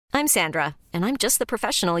I'm Sandra, and I'm just the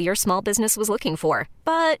professional your small business was looking for.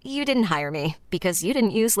 But you didn't hire me because you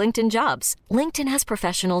didn't use LinkedIn Jobs. LinkedIn has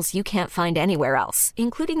professionals you can't find anywhere else,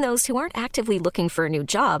 including those who aren't actively looking for a new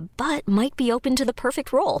job, but might be open to the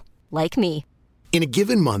perfect role, like me. In a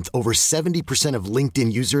given month, over 70% of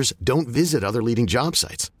LinkedIn users don't visit other leading job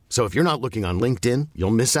sites. So if you're not looking on LinkedIn,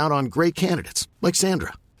 you'll miss out on great candidates like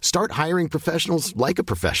Sandra. Start hiring professionals like a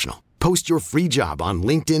professional. Post your free job on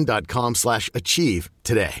linkedin.com/achieve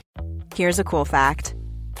today. Here's a cool fact.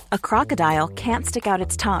 A crocodile can't stick out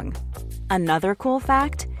its tongue. Another cool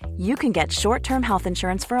fact, you can get short-term health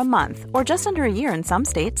insurance for a month or just under a year in some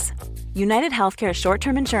states. United Healthcare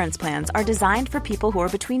short-term insurance plans are designed for people who are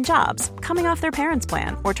between jobs, coming off their parents'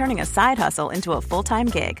 plan, or turning a side hustle into a full-time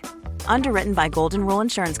gig. Underwritten by Golden Rule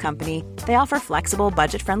Insurance Company, they offer flexible,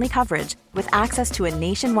 budget-friendly coverage with access to a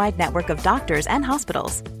nationwide network of doctors and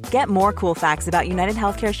hospitals. Get more cool facts about United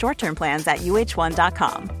Healthcare short-term plans at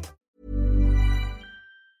uh1.com.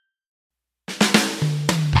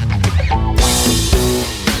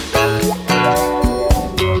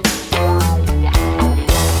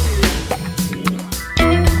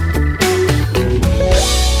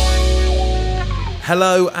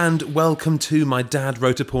 Hello and welcome to My Dad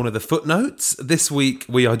Wrote a Porn of the Footnotes. This week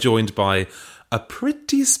we are joined by a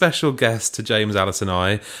pretty special guest to James, Alice and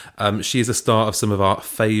I. She is a star of some of our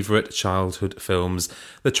favourite childhood films,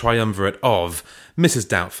 the triumvirate of Mrs.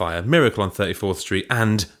 Doubtfire, Miracle on 34th Street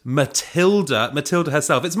and Matilda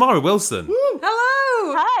herself. It's Mara Wilson. Woo. Hello!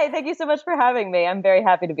 Hi, thank you so much for having me. I'm very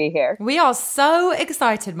happy to be here. We are so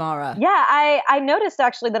excited, Mara. Yeah, I noticed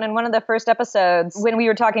actually that in one of the first episodes, when we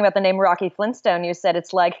were talking about the name Rocky Flintstone, you said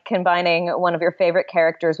it's like combining one of your favorite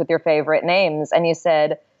characters with your favorite names. And you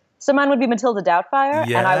said, so mine would be Matilda Doubtfire.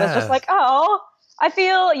 Yeah. And I was just like, oh, I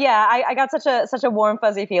feel, I got such a warm,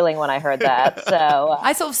 fuzzy feeling when I heard that. So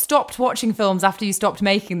I sort of stopped watching films after you stopped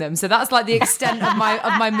making them. So that's like the extent of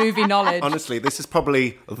my movie knowledge. Honestly, this is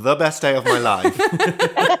probably the best day of my life.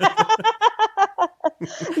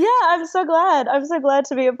 Yeah, I'm so glad. I'm so glad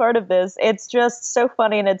to be a part of this. It's just so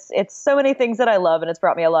funny, and it's so many things that I love, and it's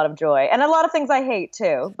brought me a lot of joy. And a lot of things I hate,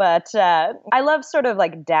 too. But I love sort of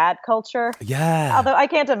like dad culture. Yeah. Although I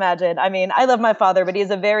can't imagine. I mean, I love my father, but he's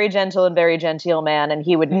a very gentle and very genteel man, and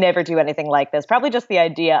he would never do anything like this. Probably just the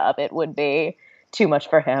idea of it would be too much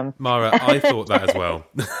for him. Mara, I thought that as well.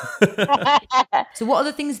 So what are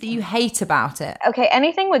the things that you hate about it? Okay,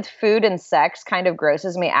 anything with food and sex kind of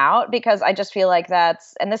grosses me out because I just feel like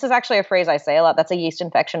that's, and this is actually a phrase I say a lot, that's a yeast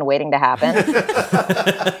infection waiting to happen.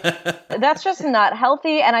 That's just not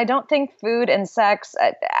healthy, and I don't think food and sex,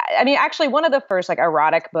 I mean, actually one of the first like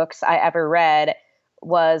erotic books I ever read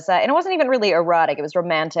was, and it wasn't even really erotic, it was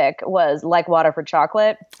romantic, was Like Water for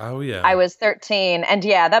Chocolate. Oh, yeah. I was 13, and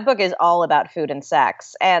yeah, that book is all about food and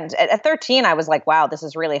sex. And at 13, I was like, wow, this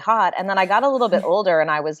is really hot. And then I got a little bit older, and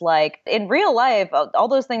I was like, in real life, all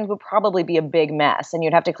those things would probably be a big mess, and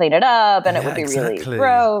you'd have to clean it up, and it would be really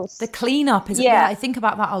gross. The cleanup is, yeah, I think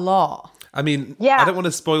about that a lot. I mean, yeah. I don't want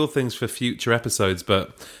to spoil things for future episodes,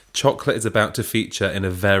 but chocolate is about to feature in a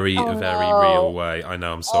very, real way. I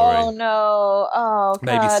know, I'm sorry. Oh, no. Oh, God.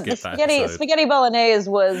 Maybe skip that episode. Spaghetti bolognese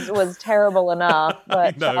was terrible enough,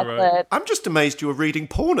 but know, chocolate... right? I'm just amazed you were reading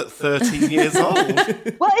porn at 13 years old.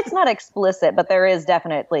 Well, it's not explicit, but there is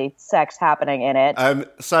definitely sex happening in it.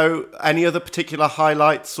 So, any other particular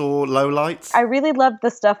highlights or lowlights? I really loved the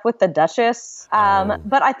stuff with the Duchess,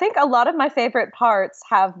 but I think a lot of my favorite parts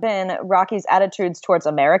have been Rocky's attitudes towards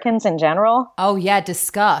Americans in general. Oh, yeah,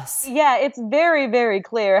 discuss. Yeah, it's very, very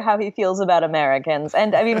clear how he feels about Americans.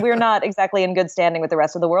 And I mean, we're not exactly in good standing with the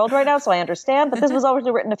rest of the world right now, so I understand. But this was already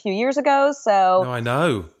written a few years ago, so... No, I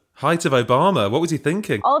know. Height of Obama. What was he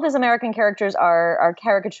thinking? All of his American characters are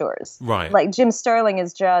caricatures. Right. Like Jim Sterling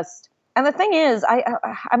is just... And the thing is,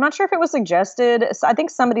 I'm not sure if it was suggested. I think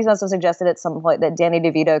somebody must have suggested at some point that Danny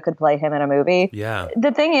DeVito could play him in a movie. Yeah.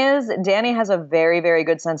 The thing is, Danny has a very, very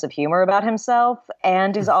good sense of humor about himself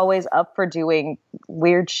and is always up for doing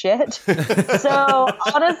weird shit. So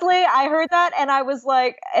honestly, I heard that and I was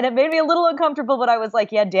like, and it made me a little uncomfortable, but I was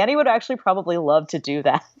like, yeah, Danny would actually probably love to do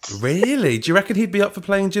that. Really? Do you reckon he'd be up for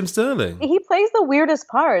playing Jim Sterling? He plays the weirdest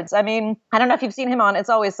parts. I mean, I don't know if you've seen him on It's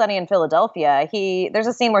Always Sunny in Philadelphia. There's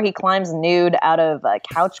a scene where he climbs nude out of a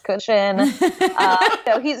couch cushion.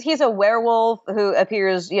 So he's a werewolf who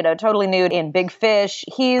appears, totally nude in Big Fish.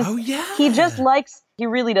 He just likes He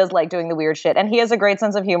really does like doing the weird shit, and he has a great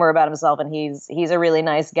sense of humor about himself, and he's a really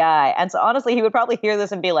nice guy. And so honestly, he would probably hear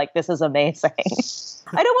this and be like, "This is amazing."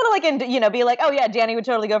 I don't want to be like, "Oh yeah, Danny would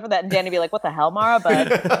totally go for that," and Danny be like, "What the hell, Mara?"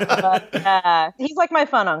 But he's like my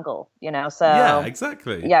fun uncle, So yeah,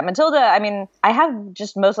 exactly. Yeah, Matilda. I mean, I have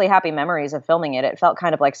just mostly happy memories of filming it. It felt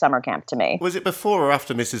kind of like summer camp to me. Was it before or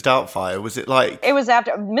after Mrs. Doubtfire? Was it like? It was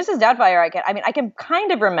after Mrs. Doubtfire. I can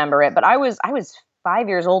kind of remember it, but I was 5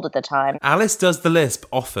 years old at the time. Alice does the lisp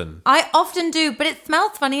often. I often do, but it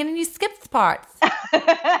smells funny and you skip the parts.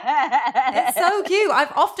 It's so cute.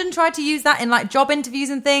 I've often tried to use that in like job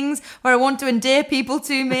interviews and things where I want to endear people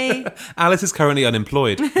to me. Alice is currently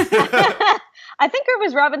unemployed. I think it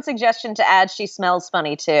was Robin's suggestion to add she smells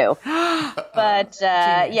funny too. But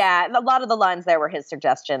yeah, a lot of the lines there were his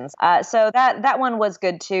suggestions. So that one was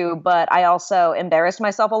good too, but I also embarrassed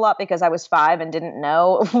myself a lot because I was 5 and didn't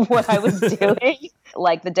know what I was doing.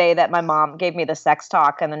 Like the day that my mom gave me the sex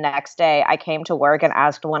talk, and the next day I came to work and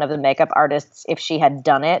asked one of the makeup artists if she had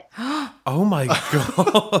done it. Oh my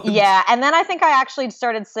God. Yeah, and then I think I actually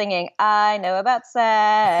started singing, "I know about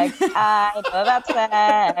sex, I know about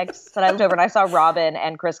sex." And I looked over and I saw Robin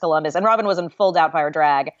and Chris Columbus, and Robin was in full Doubtfire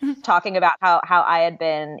drag, talking about how I had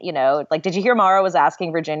been, like, did you hear Mara was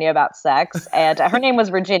asking Virginia about sex? And her name was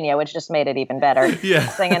Virginia, which just made it even better. Yeah.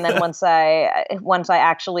 And then once I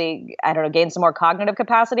actually, I don't know, gained some more cognitive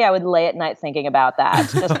capacity, I would lay at night thinking about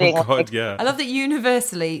that. Just being yeah. I love that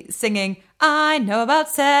universally singing "I know about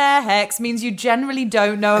sex" means you generally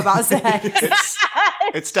don't know about sex.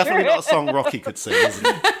 It's definitely not a song Rocky could sing, isn't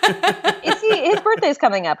it? His birthday's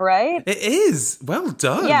coming up, right? It is. Well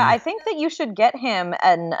done. Yeah, I think that you should get him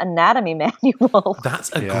an anatomy manual.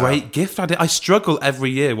 That's a great gift idea. I struggle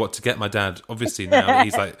every year what to get my dad. Obviously now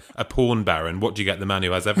he's like a porn baron. What do you get? The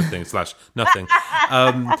manual has everything / nothing.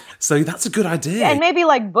 So that's a good idea. And maybe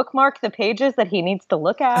like bookmark the pages that he needs to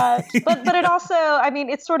look at. But it also, I mean,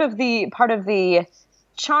 it's sort of the part of the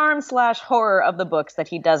charm / horror of the books that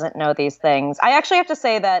he doesn't know these things. I actually have to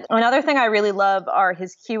say that another thing I really love are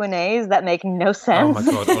his Q&As that make no sense. Oh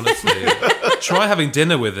my God, honestly. Try having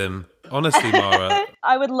dinner with him. Honestly, Mara.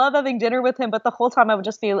 I would love having dinner with him, but the whole time I would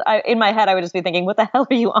just be, in my head, I would just be thinking, what the hell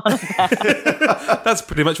are you on about? That's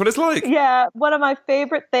pretty much what it's like. Yeah, one of my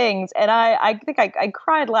favorite things, and I think I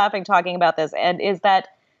cried laughing talking about this, and is that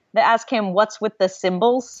they ask him, what's with the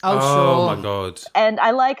symbols? Oh, sure. Oh, my God. And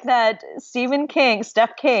I like that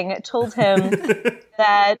Steph King, told him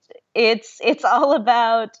that it's all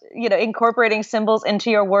about, incorporating symbols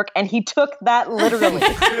into your work, and he took that literally.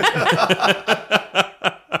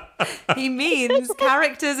 He means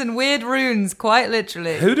characters and weird runes, quite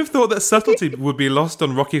literally. Who'd have thought that subtlety would be lost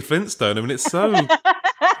on Rocky Flintstone? I mean, it's so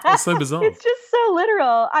bizarre. It's just so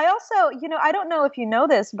literal. I also, I don't know if you know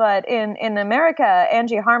this, but in America,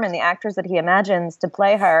 Angie Harmon, the actress that he imagines to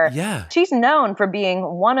play her, she's known for being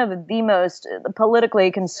one of the most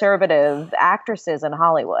politically conservative actresses in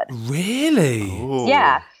Hollywood. Really? Ooh.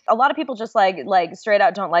 Yeah. A lot of people just like straight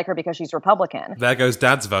out don't like her because she's Republican. There goes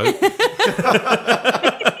Dad's vote.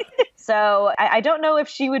 So I don't know if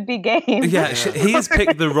she would be game. Yeah, he has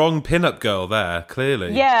picked the wrong pinup girl there,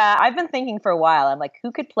 clearly. Yeah, I've been thinking for a while. I'm like,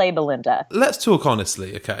 who could play Belinda? Let's talk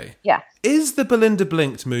honestly, okay? Yeah. Is the Belinda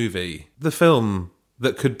Blinked movie the film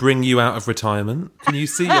that could bring you out of retirement? Can you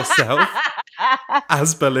see yourself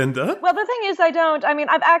as Belinda? Well, the thing is,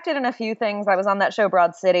 I've acted in a few things. I was on that show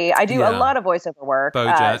Broad City. I do a lot of voiceover work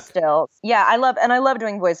still. Yeah, I love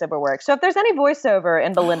doing voiceover work. So if there's any voiceover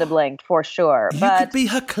in Belinda Blinked, for sure. You could be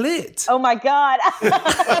her clit. Oh my God.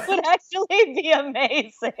 That would actually be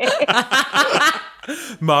amazing.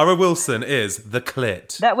 Mara Wilson is the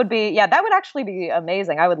clit. That would actually be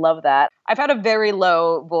amazing. I would love that. I've had a very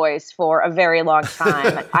low voice for a very long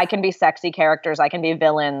time. I can be sexy characters. I can be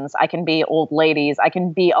villains. I can be old ladies. I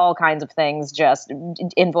can be all kinds of things just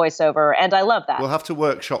in voiceover. And I love that. We'll have to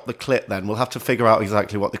workshop the clit then. We'll have to figure out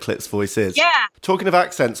exactly what the clit's voice is. Yeah. Talking of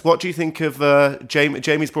accents, what do you think of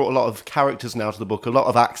Jamie's brought a lot of characters now to the book, a lot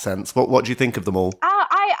of accents. What do you think of them all?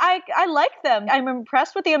 I like them. I'm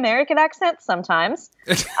impressed with the American accent sometimes.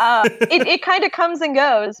 It kind of comes and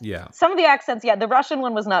goes. Yeah. Some of the accents, the Russian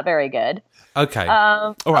one was not very good. Okay.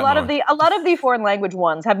 All right, a lot of the foreign language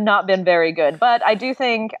ones have not been very good, but I do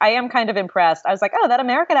think I am kind of impressed. I was like, oh, that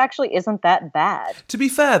American actually isn't that bad. To be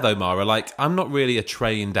fair though, Mara, I'm not really a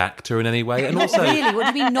trained actor in any way, and also Really?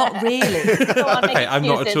 What do you mean not really? Go on, make Okay, I'm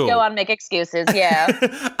not at all. Go on, make excuses. Yeah.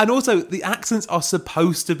 And also, the accents are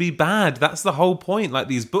supposed to be bad. That's the whole point. Like,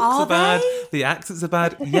 these books are bad, the accents are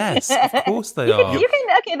bad. Yes, of course they are. You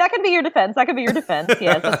can, okay, that could be your defense.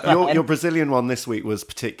 Yes, that's fine. Your Brazilian one this week was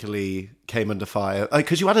particularly came under fire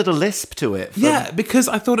because you added a lisp to it. Yeah, because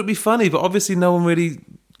I thought it'd be funny, but obviously no one really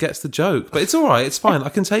gets the joke. But it's all right. It's fine. I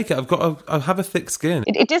can take it. I have a thick skin.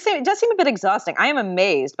 It does seem a bit exhausting. I am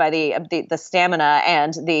amazed by the stamina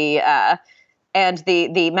and the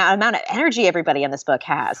amount of energy everybody in this book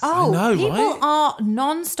has. Oh, I know, people right? are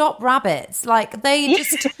non-stop rabbits. Like, they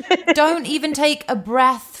just don't even take a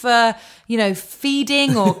breath for,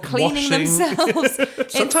 feeding or cleaning themselves.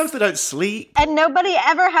 Sometimes they don't sleep. And nobody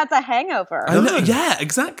ever has a hangover. I know. Yeah,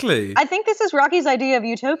 exactly. I think this is Rocky's idea of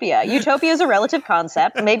utopia. Utopia is a relative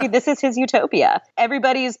concept. Maybe this is his utopia.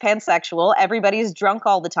 Everybody's pansexual. Everybody's drunk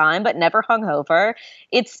all the time, but never hungover.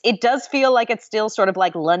 It does feel like it's still sort of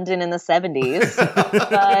like London in the 70s.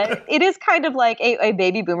 But it is kind of like a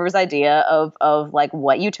baby boomer's idea of like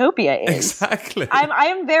what utopia is. Exactly. I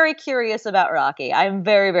am very curious about Rocky. I am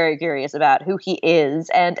very, very curious about who he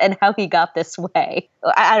is and how he got this way.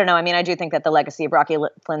 I don't know. I mean, I do think that the legacy of Rocky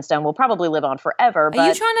Flintstone will probably live on forever. But Are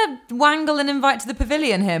you trying to wangle and invite to the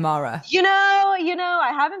pavilion here, Mara?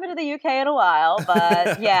 I haven't been to the UK in a while,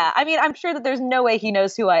 but yeah. I mean, I'm sure that there's no way he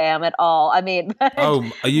knows who I am at all. I mean,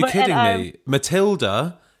 are you kidding me?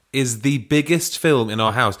 Matilda is the biggest film in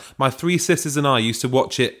our house. My 3 sisters and I used to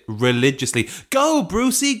watch it religiously. Go,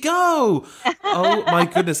 Brucey, go! Oh my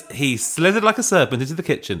goodness. He slithered like a serpent into the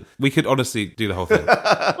kitchen. We could honestly do the whole thing.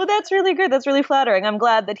 Well, that's really good. That's really flattering. I'm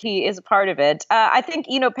glad that he is a part of it. I think,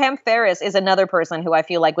 Pam Ferris is another person who I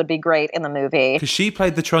feel like would be great in the movie. Because she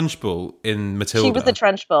played the Trunchbull in Matilda. She was the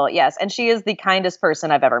Trunchbull, yes. And she is the kindest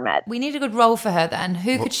person I've ever met. We need a good role for her then.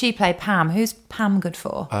 Who could she play? Pam. Who's Pam good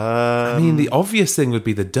for? I mean, the obvious thing would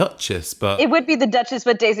be the Duchess, but... It would be the Duchess,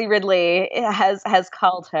 but Daisy Ridley has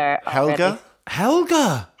called her already.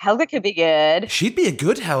 Helga could be good. She'd be a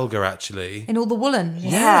good Helga, actually. In all the woolen.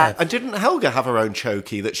 Yeah. And didn't Helga have her own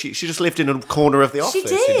chokey that she just lived in a corner of the office?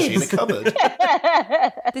 did. In a cupboard.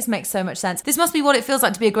 This makes so much sense. This must be what it feels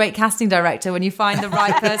like to be a great casting director when you find the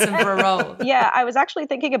right person for a role. Yeah, I was actually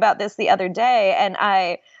thinking about this the other day, and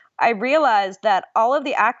I realized that all of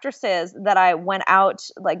the actresses that I went out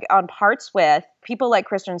like on parts with, people like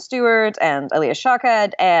Kristen Stewart and Alia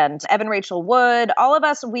Shawkat and Evan Rachel Wood, all of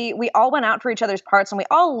us, we all went out for each other's parts and we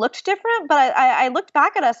all looked different. But I looked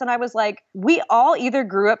back at us and I was like, we all either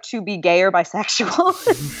grew up to be gay or bisexual.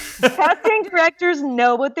 Casting directors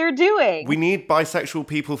know what they're doing. We need bisexual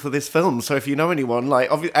people for this film. So if you know anyone, like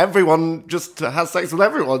everyone just has sex with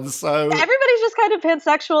everyone. So everybody's just kind of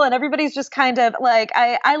pansexual and everybody's just kind of like,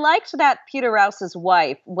 I liked that Peter Rouse's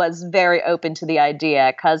wife was very open to the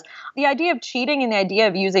idea, because the idea of cheating and the idea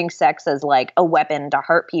of using sex as like a weapon to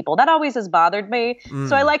hurt people, that always has bothered me.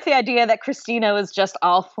 So I like the idea that Christina is just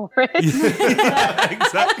all for it. Yeah,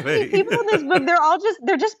 exactly. People in this book,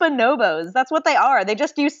 they're just bonobos. That's what they are. They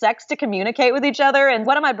just use sex to communicate with each other. And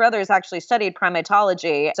one of my brothers actually studied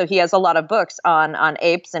primatology, so he has a lot of books on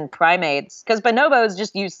apes and primates, because bonobos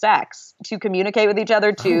just use sex to communicate with each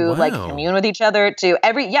other, to like commune with each other,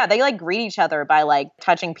 they like greet each other by like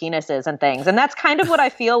touching penises and things. And that's kind of what I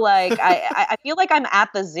feel like. I feel like I'm at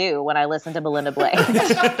the zoo when I listen to Belinda Blank.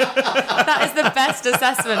 That is the best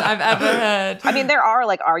assessment I've ever heard. I mean, there are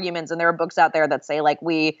like arguments and there are books out there that say like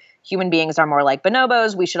we human beings are more like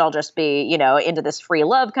bonobos. We should all just be, into this free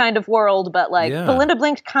love kind of world. But like Belinda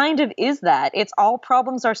Blank kind of is that. It's all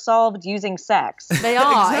problems are solved using sex. They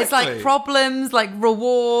are. Exactly. It's like problems, like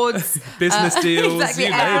rewards. Business deals, exactly, you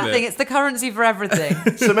name everything. it. It's the currency for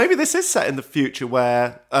everything. So maybe this is set in the future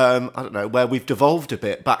where, I don't know, where we've devolved a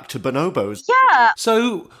bit back to bonobos. Yeah.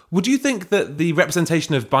 So would you think that the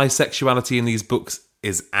representation of bisexuality in these books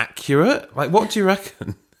is accurate? Like, what do you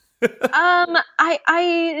reckon?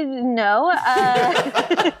 I know.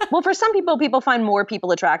 Well, for some people find more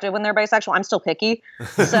people attractive when they're bisexual. I'm still picky,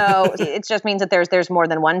 so it just means that there's more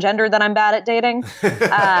than one gender that I'm bad at dating.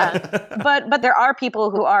 But there are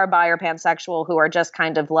people who are bi or pansexual who are just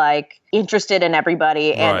kind of like interested in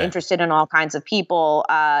everybody and interested in all kinds of people.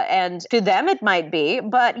 And to them it might be,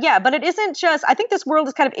 but it isn't just. I think this world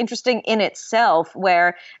is kind of interesting in itself.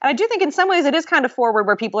 And I do think in some ways it is kind of forward,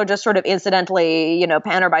 where people are just sort of incidentally,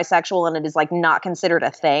 pan or bisexual, and it is like not considered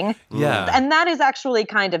a thing. Yeah. And that is actually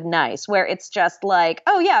kind of nice, where it's just like,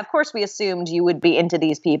 oh yeah, of course we assumed you would be into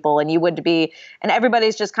these people and you would be, and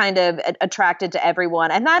everybody's just kind of attracted to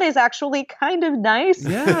everyone. And that is actually kind of nice.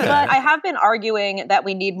 Yeah. But I have been arguing that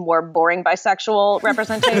we need more boring bisexual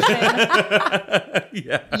representation.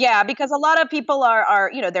 Yeah, because a lot of people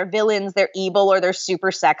are, they're villains, they're evil, or they're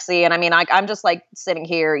super sexy. And I mean, I'm just like sitting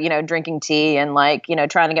here, drinking tea and like,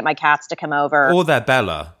 trying to get my cats to come over. Or they're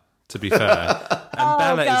Bella, to be fair. And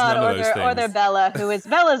Bella is none of those things. Or their Bella,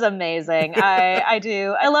 Bella's amazing.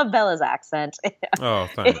 I love Bella's accent. Oh,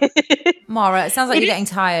 thanks. Mara, it sounds like you're getting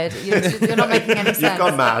tired. You're not making any sense. You've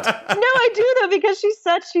gone mad. No, I do though, because she's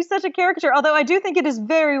such a caricature. Although I do think it is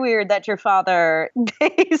very weird that your father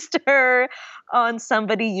based her on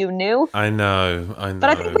somebody you knew. I know. But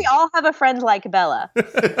I think we all have a friend like Bella.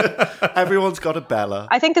 Everyone's got a Bella.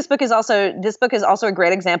 I think this book is also a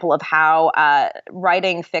great example of how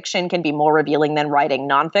writing fiction can be more revealing than writing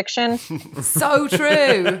nonfiction. So true.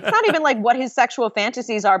 It's not even like what his sexual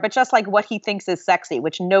fantasies are, but just like what he thinks is sexy,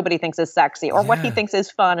 which nobody thinks is sexy, or what he thinks is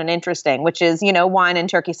fun and interesting, which is, wine and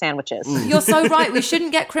turkey sandwiches. You're so right. We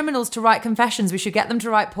shouldn't get criminals to write confessions. We should get them to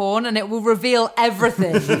write porn, and it will reveal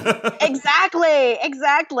everything. Exactly.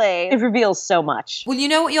 It reveals so much. Well, you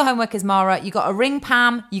know what your homework is, Mara. You got to ring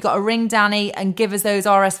Pam, you got to ring Danny, and give us those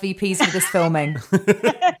RSVPs for this filming.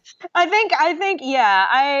 I think, yeah.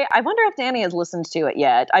 I wonder if Danny has listened to it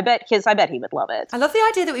yet. I bet he would love it. I love the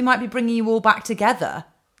idea that we might be bringing you all back together.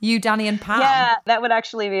 You, Danny, and Pam. Yeah, that would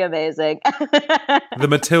actually be amazing. The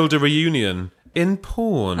Matilda reunion in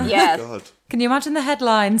porn. Yes. Oh, God. Can you imagine the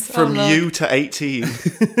headlines? From you to 18.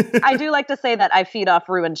 I do like to say that I feed off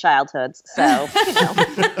ruined childhoods, so,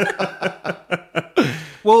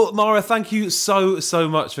 Well, Mara, thank you so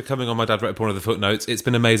much for coming on My Dad Wrote a Porn of the Footnotes. It's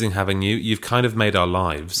been amazing having you. You've kind of made our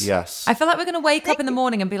lives. Yes. I feel like we're going to wake up in the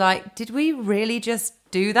morning and be like, did we really just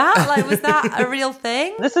do that? Like, was that a real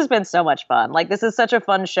thing? This has been so much fun. Like, this is such a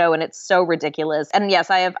fun show, and it's so ridiculous. And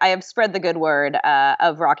yes, I have spread the good word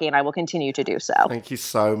of Rocky, and I will continue to do so. Thank you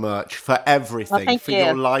so much for everything, Well, for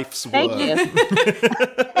your life's work. Thank you.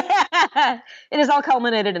 It has all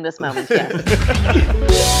culminated in this moment, yes.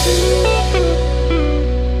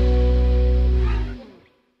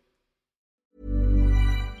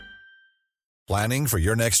 Planning for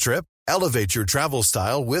your next trip? Elevate your travel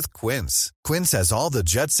style with Quince. Quince has all the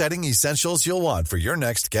jet-setting essentials you'll want for your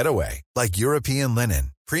next getaway, like European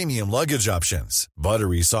linen, premium luggage options,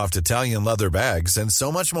 buttery soft Italian leather bags, and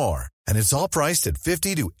so much more. And it's all priced at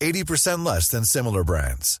 50 to 80% less than similar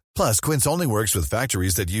brands. Plus, Quince only works with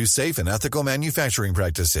factories that use safe and ethical manufacturing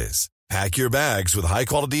practices. Pack your bags with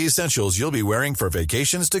high-quality essentials you'll be wearing for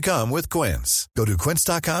vacations to come with Quince. Go to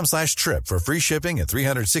quince.com/trip for free shipping and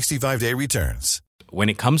 365-day returns. When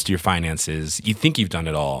it comes to your finances, you think you've done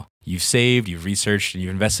it all. You've saved, you've researched, and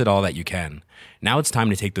you've invested all that you can. Now it's time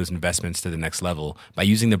to take those investments to the next level by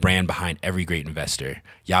using the brand behind every great investor,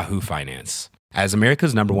 Yahoo Finance. As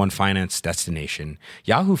America's #1 finance destination,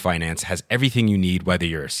 Yahoo Finance has everything you need, whether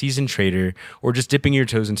you're a seasoned trader or just dipping your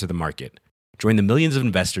toes into the market. Join the millions of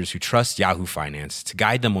investors who trust Yahoo Finance to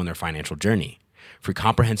guide them on their financial journey. For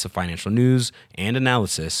comprehensive financial news and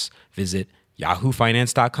analysis, visit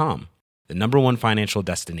yahoofinance.com. The #1 financial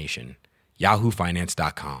destination,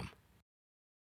 yahoofinance.com.